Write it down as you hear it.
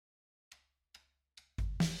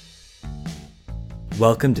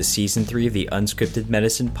Welcome to Season 3 of the Unscripted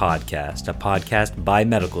Medicine Podcast, a podcast by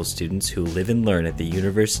medical students who live and learn at the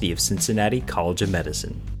University of Cincinnati College of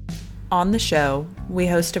Medicine. On the show, we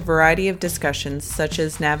host a variety of discussions such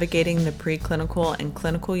as navigating the preclinical and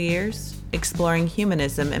clinical years, exploring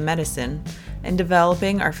humanism in medicine, and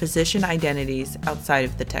developing our physician identities outside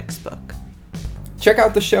of the textbook. Check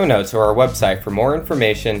out the show notes or our website for more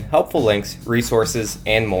information, helpful links, resources,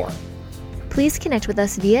 and more. Please connect with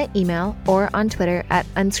us via email or on Twitter at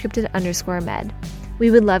unscripted_med.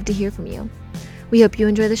 We would love to hear from you. We hope you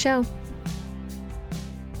enjoy the show.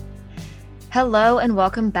 Hello and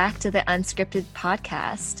welcome back to the Unscripted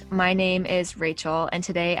Podcast. My name is Rachel, and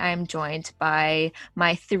today I'm joined by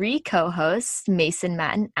my three co-hosts, Mason,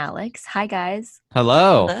 Matt, and Alex. Hi, guys.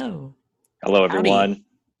 Hello. Hello. Hello, everyone. Howdy.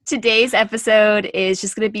 Today's episode is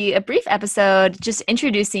just going to be a brief episode just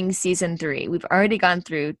introducing Season 3. We've already gone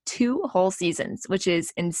through 2 whole seasons, which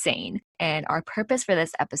is insane. And our purpose for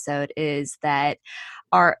this episode is that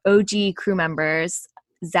our OG crew members,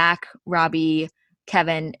 Zach, Robbie,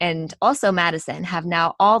 Kevin, and also Madison, have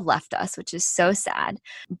now all left us, which is so sad.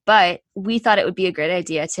 But we thought it would be a great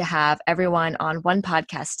idea to have everyone on one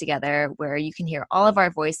podcast together where you can hear all of our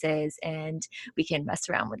voices and we can mess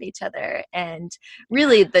around with each other. And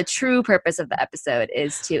really, the true purpose of the episode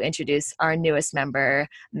is to introduce our newest member,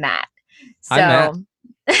 Matt. So, Hi, Matt.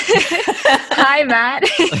 Hi,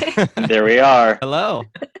 Matt. There we are. Hello.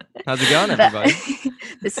 How's it going, everybody?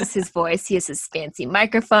 This is his voice. He has his fancy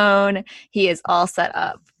microphone. He is all set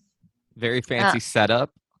up. Very fancy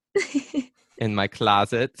setup in my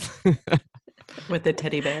closet. With a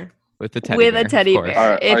teddy bear. With the teddy With bear, a teddy of course.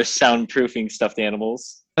 bear. Our soundproofing stuffed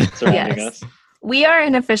animals surrounding Yes. us. We are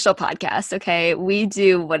an official podcast, okay? We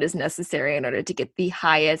do what is necessary in order to get the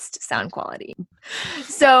highest sound quality.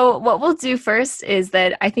 So what we'll do first is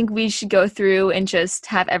that I think we should go through and just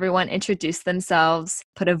have everyone introduce themselves,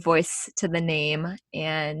 put a voice to the name,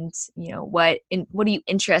 and what are you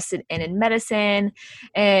interested in medicine?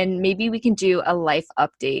 And maybe we can do a life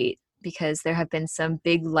update because there have been some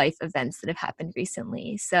big life events that have happened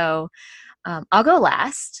recently. So I'll go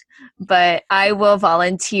last, but I will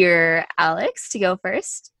volunteer Alex to go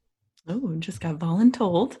first. Oh, just got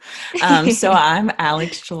voluntold. So I'm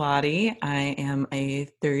Alex Gelati. I am a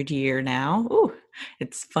third year now. Ooh,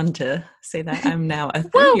 it's fun to say that. I'm now a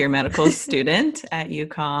third year medical student at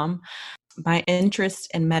UCOM. My interest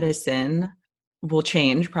in medicine will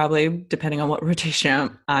change probably depending on what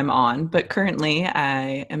rotation I'm on. But currently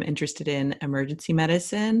I am interested in emergency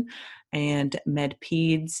medicine and med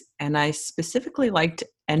peds, and I specifically liked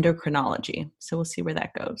endocrinology. So we'll see where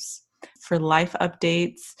that goes. For life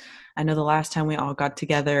updates, I know the last time we all got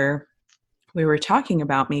together, we were talking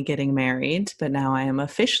about me getting married, but now I am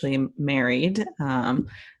officially married,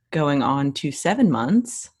 going on to 7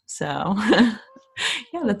 months. So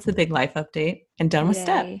yeah, that's the big life update, and done with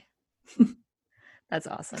STEP. That's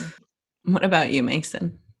awesome. What about you,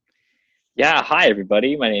 Mason? Yeah, hi,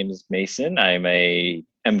 everybody. My name is Mason. I'm a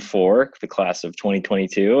M4, the class of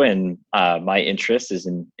 2022, and my interest is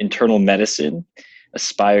in internal medicine,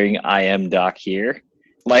 aspiring IM doc here.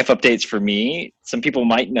 Life updates for me. Some people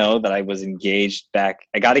might know that I got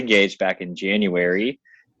engaged back in January.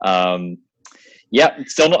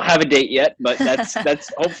 Still don't have a date yet, but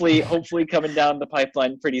that's hopefully coming down the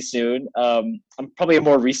pipeline pretty soon. I'm probably a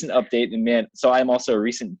more recent update than man. So I'm also a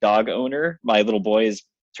recent dog owner. My little dog boy is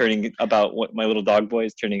turning about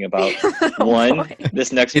 1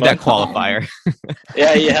 this next month. That qualifier.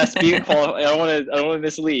 Yeah, he has to be qualified. I don't want to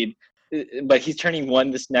mislead. But he's turning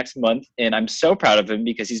 1 this next month, and I'm so proud of him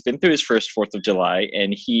because he's been through his first 4th of July,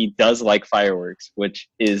 and he does like fireworks, which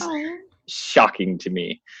is shocking to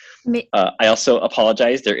me. I also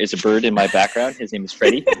apologize. There is a bird in my background. His name is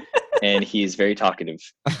Freddie, and he's very talkative.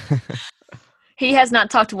 He has not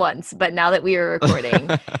talked once, but now that we are recording,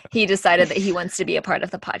 he decided that he wants to be a part of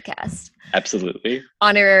the podcast. Absolutely.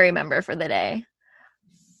 Honorary member for the day.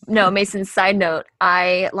 No, Mason, side note,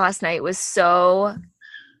 I last night was so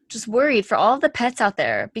just worried for all of the pets out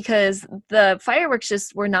there because the fireworks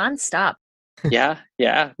just were nonstop. Yeah.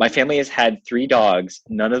 My family has had 3 dogs.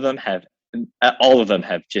 All of them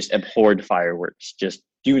have just abhorred fireworks. Just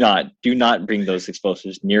do not bring those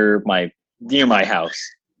explosives near my house.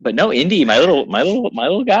 But no, Indy, my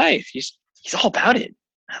little guy, he's all about it.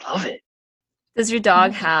 I love it. Does your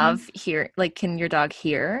dog can your dog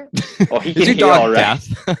hear? Oh, he can hear all right.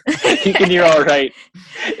 He can hear all right.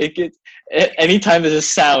 Anytime there's a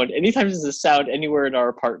sound anywhere in our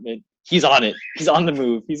apartment, he's on it. He's on the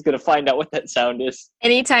move. He's going to find out what that sound is.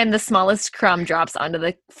 Anytime the smallest crumb drops onto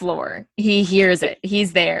the floor, he hears it.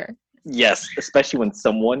 He's there. Yes, especially when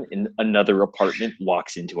someone in another apartment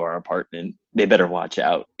walks into our apartment. They better watch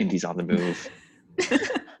out. Indy's on the move.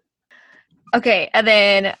 Okay, and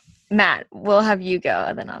then Matt, we'll have you go,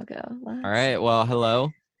 and then I'll go last. All right. Well, hello.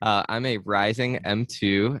 I'm a rising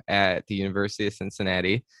M2 at the University of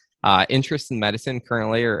Cincinnati. Interest in medicine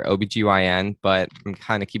currently or OBGYN, but I'm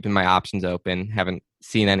kind of keeping my options open. Haven't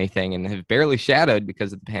seen anything and have barely shadowed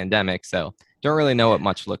because of the pandemic. So don't really know what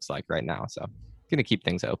much looks like right now. So going to keep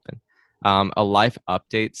things open. A life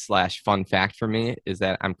update / fun fact for me is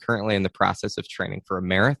that I'm currently in the process of training for a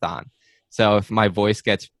marathon. So if my voice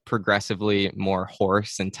gets progressively more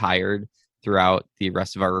hoarse and tired throughout the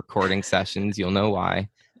rest of our recording sessions, you'll know why.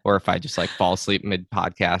 Or if I just like fall asleep mid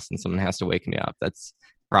podcast and someone has to wake me up, that's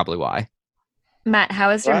probably why. Matt, how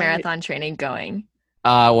is your Right. marathon training going?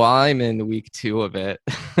 Well, I'm in week 2 of it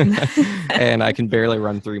and I can barely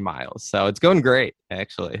run 3 miles. So it's going great,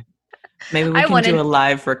 actually. Maybe we I can wanted- do a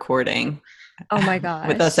live recording. Oh my gosh.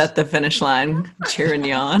 With us at the finish line, cheering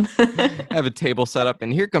you on. I have a table set up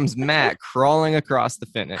and here comes Matt crawling across the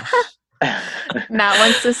finish. Matt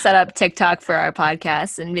wants to set up TikTok for our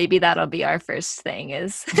podcast, and maybe that'll be our first thing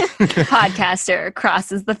is podcaster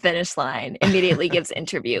crosses the finish line, immediately gives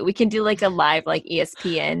interview. We can do like a live like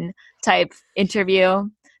ESPN type interview.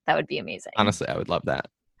 That would be amazing. Honestly, I would love that.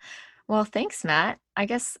 Well, thanks, Matt. I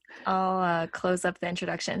guess I'll close up the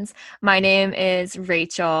introductions. My name is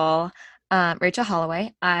Rachel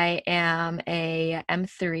Holloway. I am a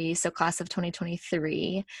M3, so class of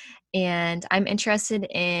 2023, and I'm interested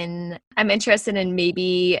in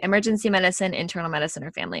maybe emergency medicine, internal medicine,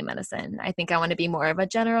 or family medicine. I think I want to be more of a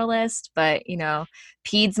generalist, but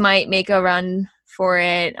peds might make a run for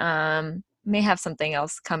it. May have something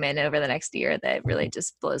else come in over the next year that really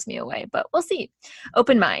just blows me away, but we'll see.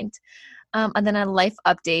 Open mind. And then a life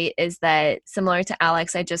update is that similar to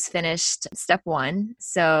Alex, I just finished step 1.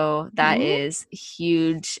 So that is a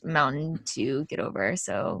huge mountain to get over.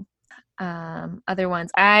 So other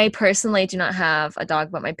ones, I personally do not have a dog,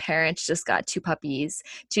 but my parents just got 2 puppies,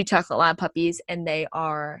 2 chocolate lab puppies, and they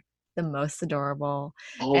are the most adorable.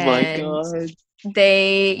 Oh my God.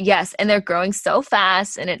 And they're growing so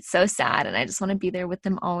fast and it's so sad. And I just want to be there with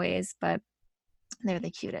them always, but they're the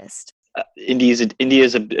cutest. Indy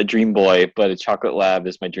is a dream boy, but a chocolate lab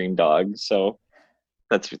is my dream dog. So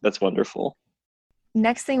that's wonderful.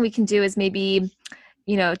 Next thing we can do is maybe,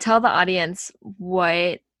 tell the audience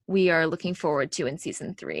what we are looking forward to in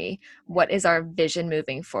season 3. What is our vision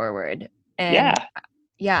moving forward? And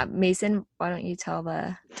yeah, Mason, why don't you tell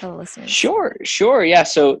the listeners? Sure. Yeah.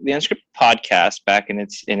 So the Unscripted podcast, back in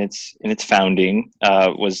its founding,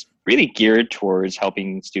 was really geared towards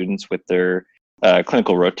helping students with their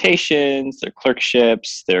clinical rotations, their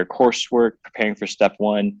clerkships, their coursework, preparing for step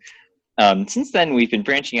 1. Since then, we've been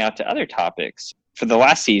branching out to other topics. For the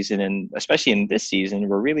last season, and especially in this season,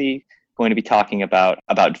 we're really going to be talking about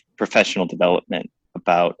professional development,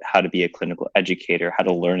 about how to be a clinical educator, how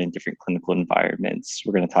to learn in different clinical environments.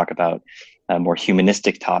 We're going to talk about more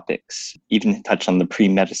humanistic topics, even touch on the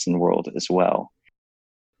pre-medicine world as well.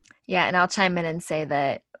 Yeah, and I'll chime in and say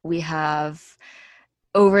that we have,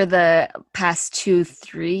 over the past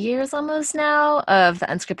 2-3 years almost now of the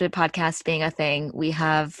Unscripted podcast being a thing, we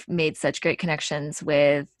have made such great connections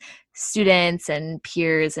with students and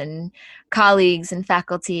peers and colleagues and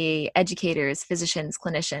faculty, educators, physicians,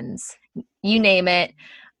 clinicians, you name it.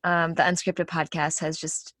 The Unscripted podcast has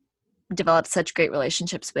just developed such great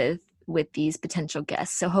relationships with these potential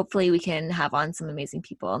guests. So hopefully we can have on some amazing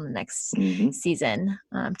people in the next season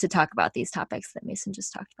to talk about these topics that Mason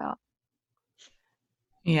just talked about.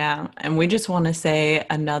 Yeah, and we just want to say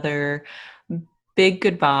another big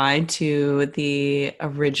goodbye to the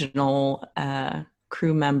original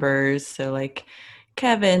crew members. So like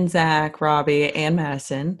Kevin, Zach, Robbie, and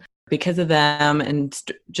Madison. Because of them and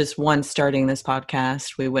just one starting this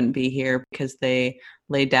podcast, we wouldn't be here because they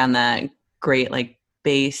laid down that great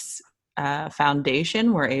base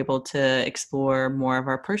foundation. We're able to explore more of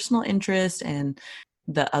our personal interest and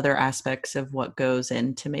the other aspects of what goes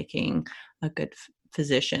into making a good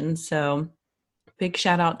physician. So big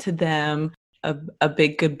shout out to them. A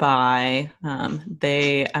big goodbye.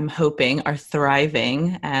 They, I'm hoping, are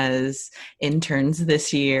thriving as interns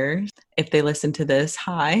this year. If they listen to this,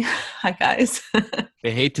 hi guys.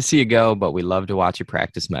 They hate to see you go, but we love to watch you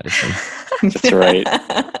practice medicine. That's right.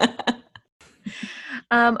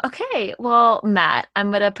 Okay, well, Matt,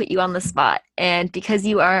 I'm going to put you on the spot. And because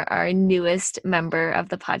you are our newest member of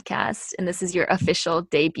the podcast, and this is your official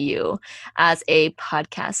debut as a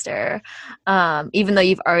podcaster, even though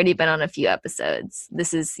you've already been on a few episodes,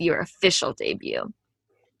 this is your official debut.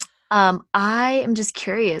 I am just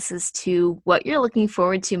curious as to what you're looking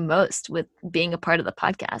forward to most with being a part of the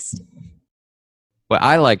podcast. What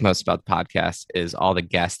I like most about the podcast is all the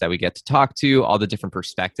guests that we get to talk to, all the different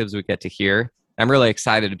perspectives we get to hear. I'm really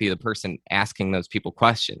excited to be the person asking those people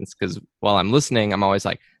questions, because while I'm listening, I'm always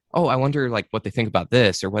like, oh, I wonder like what they think about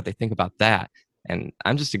this or what they think about that. And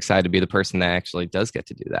I'm just excited to be the person that actually does get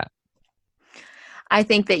to do that. I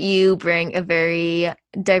think that you bring a very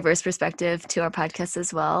diverse perspective to our podcast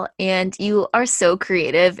as well. And you are so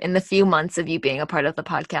creative in the few months of you being a part of the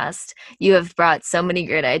podcast. You have brought so many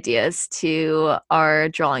great ideas to our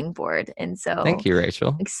drawing board. And so Thank you,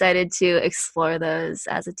 Rachel. Excited to explore those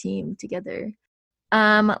as a team together.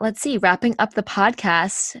 Let's see, wrapping up the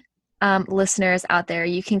podcast. Listeners out there,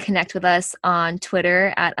 you can connect with us on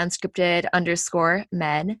Twitter at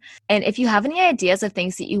unscripted_med. And if you have any ideas of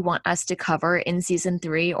things that you want us to cover in season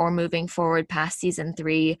 3 or moving forward past season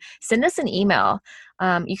 3, send us an email.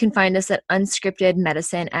 You can find us at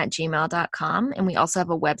unscriptedmedicine@gmail.com. And we also have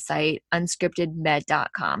a website,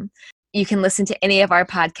 unscriptedmed.com. You can listen to any of our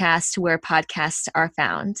podcasts where podcasts are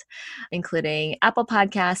found, including Apple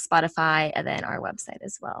Podcasts, Spotify, and then our website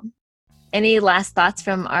as well. Any last thoughts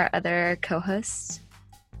from our other co-hosts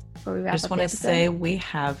before we wrap up? I just want to say we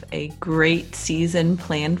have a great season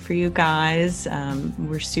planned for you guys.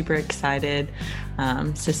 We're super excited,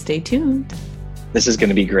 so stay tuned. This is going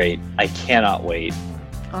to be great. I cannot wait.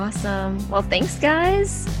 Awesome. Well, thanks,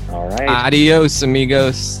 guys. All right. Adios,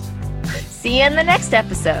 amigos. See you in the next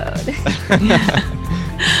episode.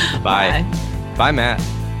 Bye. Bye, Matt.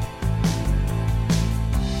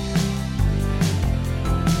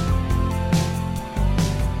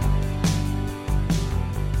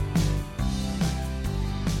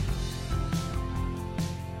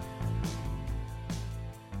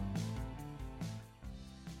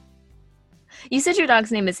 You said your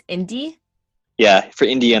dog's name is Indy? Yeah, for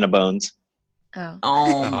Indiana Bones.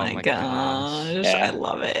 Oh my my gosh. Yeah. I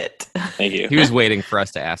love it. Thank you. He was waiting for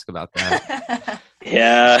us to ask about that.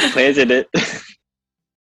 Yeah, planted it.